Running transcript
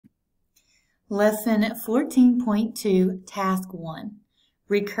Lesson 14.2, Task 1,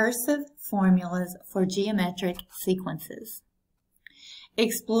 Recursive Formulas for Geometric Sequences.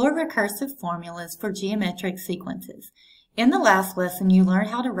 Explore recursive formulas for geometric sequences. In the last lesson, you learned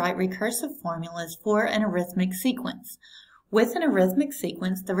how to write recursive formulas for an arithmetic sequence. With an arithmetic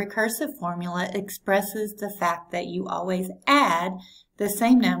sequence, the recursive formula expresses the fact that you always add the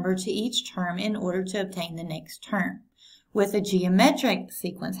same number to each term in order to obtain the next term. With a geometric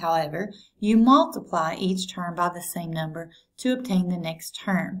sequence, however, you multiply each term by the same number to obtain the next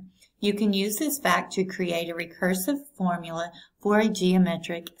term. You can use this fact to create a recursive formula for a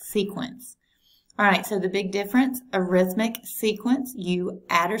geometric sequence. Alright, so the big difference, arithmetic sequence, you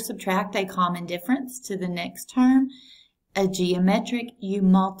add or subtract a common difference to the next term. A geometric, you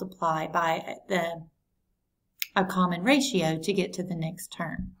multiply by a common ratio to get to the next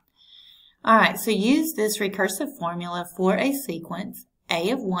term. Alright, so use this recursive formula for a sequence.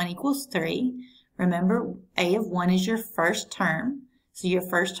 A of 1 equals 3. Remember, A of 1 is your first term. So your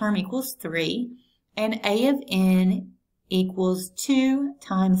first term equals 3. And A of n equals 2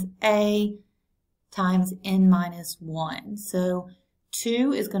 times A times n minus 1. So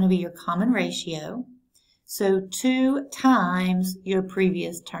 2 is going to be your common ratio. So 2 times your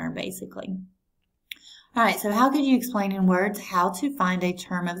previous term, basically. Alright, so how could you explain in words how to find a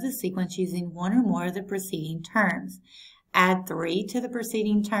term of the sequence using one or more of the preceding terms? Add 3 to the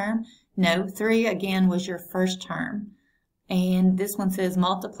preceding term. No, 3 again was your first term. And this one says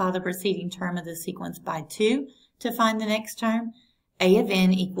multiply the preceding term of the sequence by 2 to find the next term. A of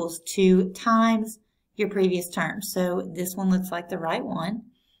n equals 2 times your previous term. So this one looks like the right one.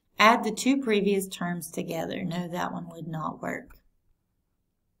 Add the two previous terms together. No, that one would not work.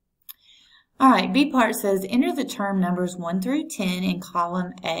 Alright, B part says enter the term numbers 1 through 10 in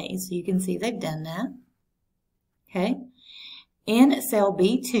column A. So you can see they've done that. Okay. In cell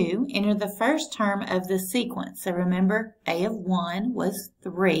B2, enter the first term of the sequence. So remember, A of 1 was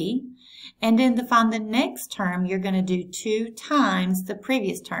 3. And then to find the next term, you're going to do 2 times the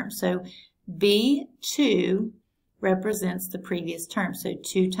previous term. So B2 represents the previous term. So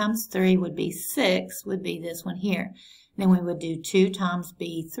 2 times 3 would be 6, would be this one here. Then we would do 2 times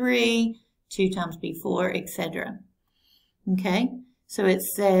B3, 2 times B4, etc. Okay, so it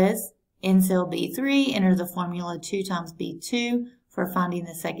says in cell B3, enter the formula 2 times B2 for finding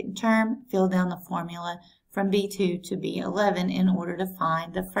the second term. Fill down the formula from B2 to B11 in order to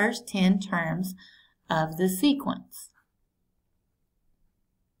find the first 10 terms of the sequence.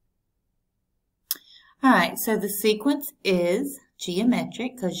 Alright, so the sequence is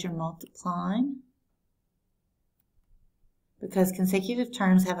geometric because you're multiplying. Because consecutive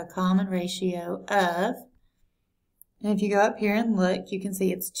terms have a common ratio of, and if you go up here and look, you can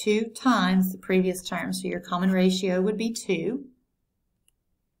see it's 2 times the previous term. So your common ratio would be 2.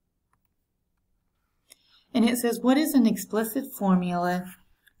 And it says, what is an explicit formula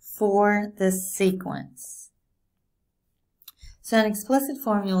for the sequence? So an explicit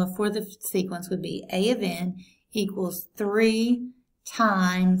formula for the sequence would be A of n equals 3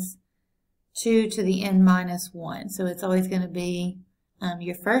 times 2 to the n minus 1. So it's always going to be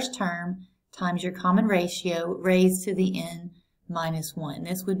your first term times your common ratio raised to the n minus 1.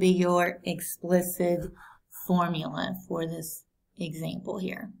 This would be your explicit formula for this example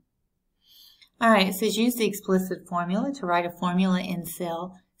here. Alright, it says use the explicit formula to write a formula in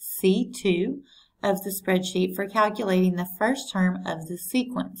cell C2 of the spreadsheet for calculating the first term of the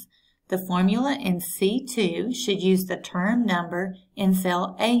sequence. The formula in C2 should use the term number in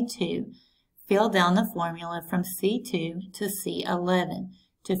cell A2. Fill down the formula from C2 to C11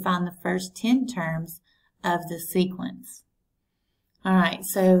 to find the first 10 terms of the sequence. Alright,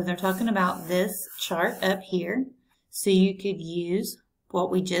 so they're talking about this chart up here. So you could use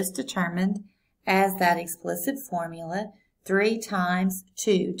what we just determined as that explicit formula, 3 times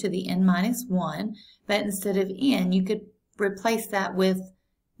 2 to the n minus 1. But instead of n, you could replace that with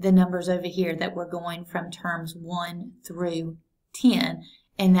the numbers over here that we're going from terms 1 through 10.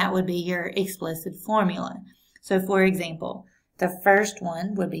 And that would be your explicit formula. So for example, the first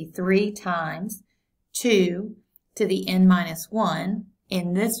one would be 3 times 2 to the n minus 1.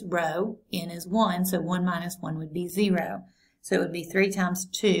 In this row, n is 1, so 1 minus 1 would be 0. So it would be 3 times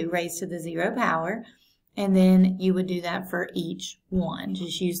 2 raised to the 0 power. And then you would do that for each one.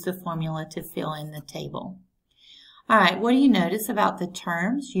 Just use the formula to fill in the table. Alright, what do you notice about the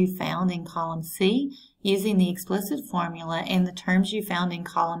terms you found in column C using the explicit formula and the terms you found in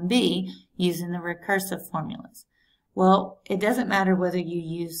column B using the recursive formulas? Well, it doesn't matter whether you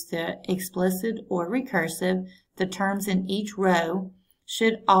use the explicit or recursive. The terms in each row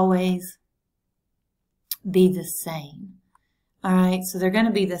should always be the same. All right, so they're going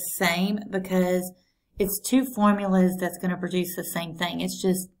to be the same because it's two formulas that's going to produce the same thing. It's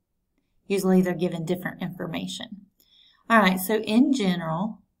just usually they're given different information. All right, so in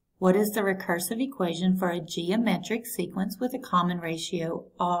general, what is the recursive equation for a geometric sequence with a common ratio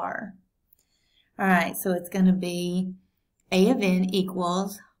r? All right, so it's going to be a of n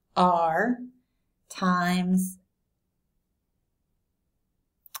equals r times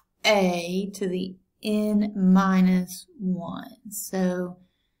a to the n minus 1. So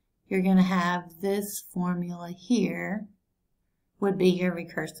you're going to have this formula here would be your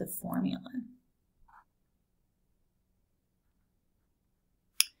recursive formula.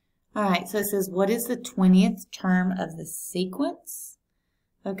 All right, so it says, what is the 20th term of the sequence?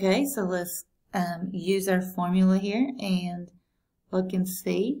 Okay, so let's use our formula here and look and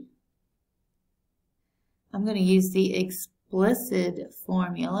see. I'm going to use the explicit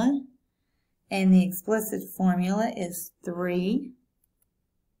formula, and the explicit formula is 3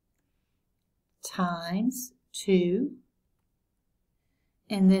 times 2,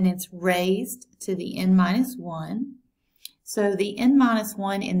 and then it's raised to the n minus 1. So the n minus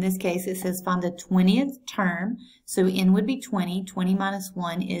 1, in this case, it says find the 20th term. So n would be 20. 20 minus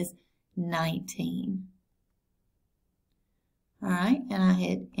 1 is 19. All right, and I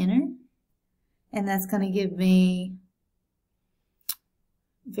hit enter. And that's going to give me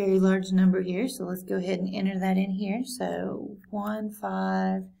a very large number here. So let's go ahead and enter that in here. So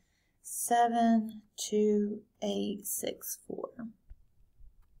 1572864.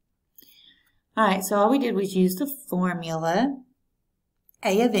 All right, so all we did was use the formula.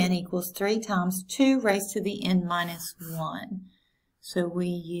 A of n equals 3 times 2 raised to the n minus 1. So we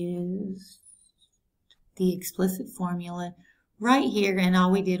used the explicit formula right here, and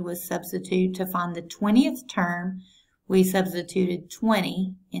all we did was substitute to find the 20th term. We substituted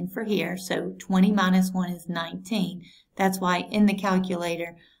 20 in for here, so 20 minus 1 is 19. That's why in the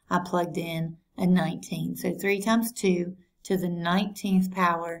calculator I plugged in a 19. So 3 times 2 to the 19th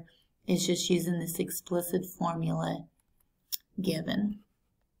power is just using this explicit formula given.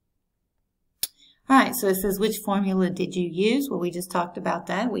 All right, so it says, which formula did you use? Well, we just talked about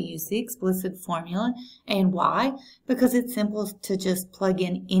that. We used the explicit formula. And why? Because it's simple to just plug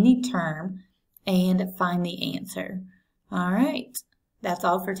in any term and find the answer. All right, that's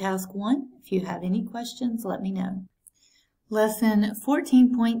all for task 1. If you have any questions, let me know. Lesson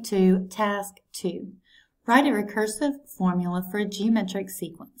 14.2, task 2. Write a recursive formula for a geometric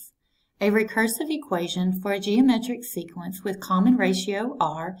sequence. A recursive equation for a geometric sequence with common ratio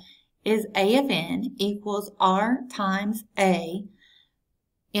r is a of n equals r times a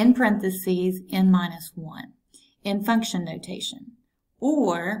in parentheses n minus 1 in function notation,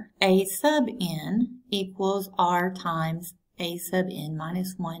 or a sub n equals r times a sub n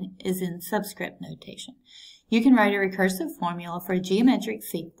minus 1 is in subscript notation. You can write a recursive formula for a geometric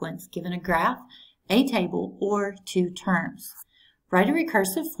sequence given a graph, a table, or 2 terms. Write a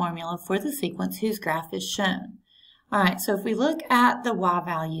recursive formula for the sequence whose graph is shown. All right, so if we look at the y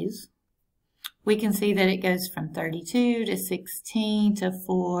values, we can see that it goes from 32 to 16 to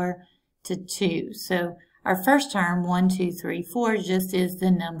 4 to 2. So our first term, 1, 2, 3, 4, just is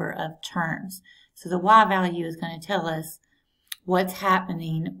the number of terms. So the y value is going to tell us what's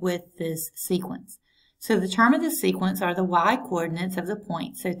happening with this sequence. So the term of the sequence are the y coordinates of the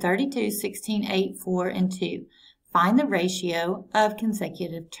points. So 32, 16, 8, 4, and 2. Find the ratio of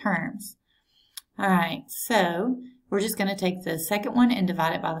consecutive terms. All right, so we're just going to take the second one and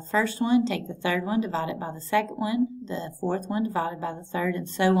divide it by the first one, take the third one, divide it by the second one, the fourth one divided by the third, and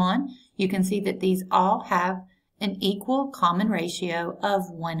so on. You can see that these all have an equal common ratio of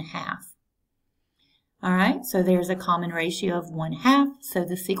 1/2. All right, so there's a common ratio of 1/2, so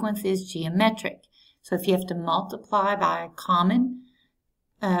the sequence is geometric. So if you have to multiply by a common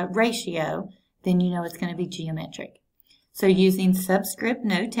ratio, then you know it's going to be geometric. So using subscript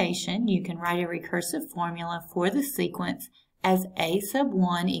notation, you can write a recursive formula for the sequence as a sub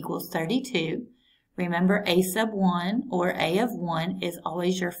 1 equals 32. Remember, a sub 1 or a of 1 is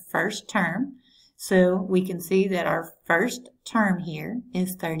always your first term. So we can see that our first term here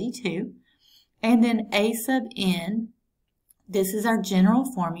is 32. And then a sub n, this is our general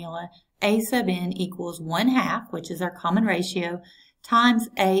formula. A sub n equals 1/2, which is our common ratio, times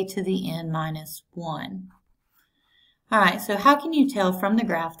a to the n minus 1. All right, so how can you tell from the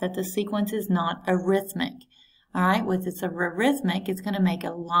graph that the sequence is not arithmetic? All right, with its arithmetic, it's going to make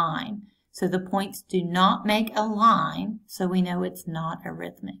a line. So the points do not make a line, so we know it's not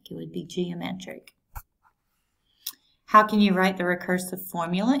arithmetic. It would be geometric. How can you write the recursive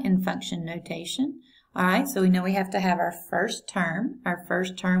formula in function notation? All right, so we know we have to have our first term. Our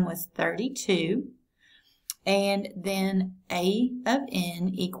first term was 32. And then a of n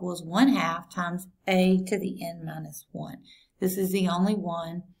equals 1/2 times a to the n minus 1. This is the only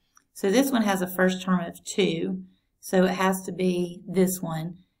one. So this one has a first term of 2, so it has to be this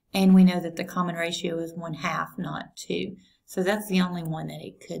one. And we know that the common ratio is 1/2, not 2. So that's the only one that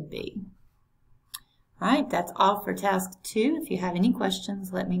it could be. All right, that's all for task 2. If you have any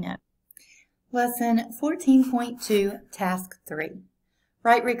questions, let me know. Lesson 14.2, task 3.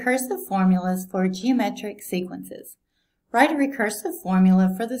 Write recursive formulas for geometric sequences. Write a recursive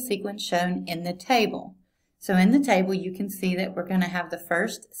formula for the sequence shown in the table. So in the table, you can see that we're going to have the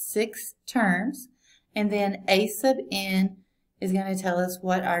first 6 terms, and then a sub n is going to tell us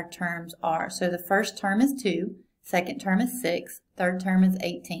what our terms are. So the first term is 2, second term is 6, third term is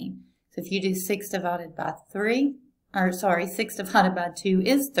 18. So if you do 6 divided by 2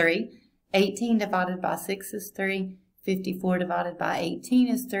 is 3, 18 divided by 6 is 3, 54 divided by 18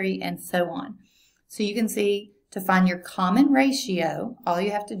 is 3, and so on. So you can see to find your common ratio, all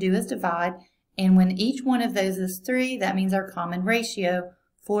you have to do is divide, and when each one of those is 3, that means our common ratio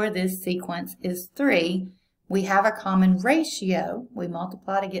for this sequence is 3. We have a common ratio. We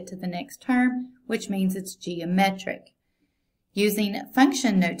multiply to get to the next term, which means it's geometric. Using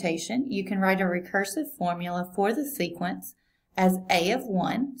function notation, you can write a recursive formula for the sequence as a of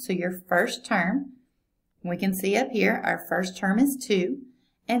 1, so your first term. We can see up here, our first term is 2,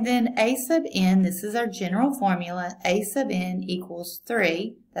 and then a sub n, this is our general formula, a sub n equals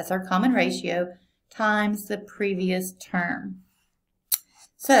 3, that's our common ratio, times the previous term.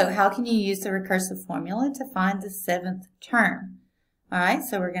 So how can you use the recursive formula to find the 7th term? All right,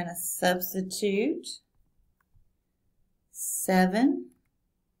 so we're going to substitute 7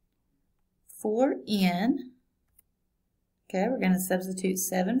 for n. Okay, we're going to substitute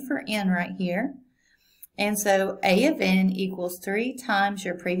 7 for n right here. And so a of n equals 3 times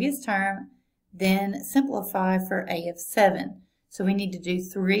your previous term, then simplify for a of 7. So we need to do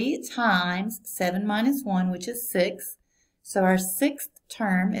 3 times 7 minus 1, which is 6. So our 6th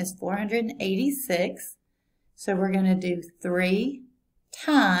term is 486. So we're going to do 3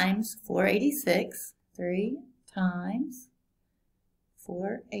 times 486. 3 times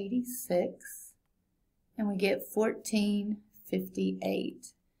 486. And we get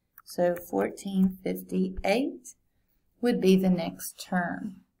 1458. So 1458 would be the next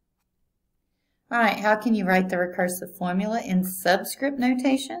term. All right, how can you write the recursive formula in subscript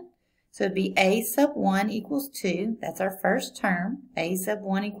notation? So it'd be a sub 1 equals 2. That's our first term. A sub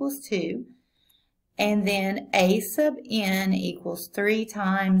 1 equals 2. And then a sub n equals 3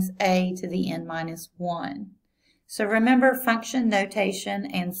 times a to the n minus 1. So remember, function notation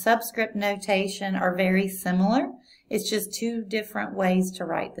and subscript notation are very similar. It's just 2 different ways to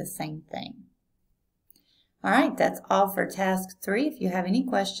write the same thing. All right, that's all for task 3. If you have any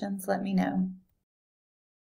questions, let me know.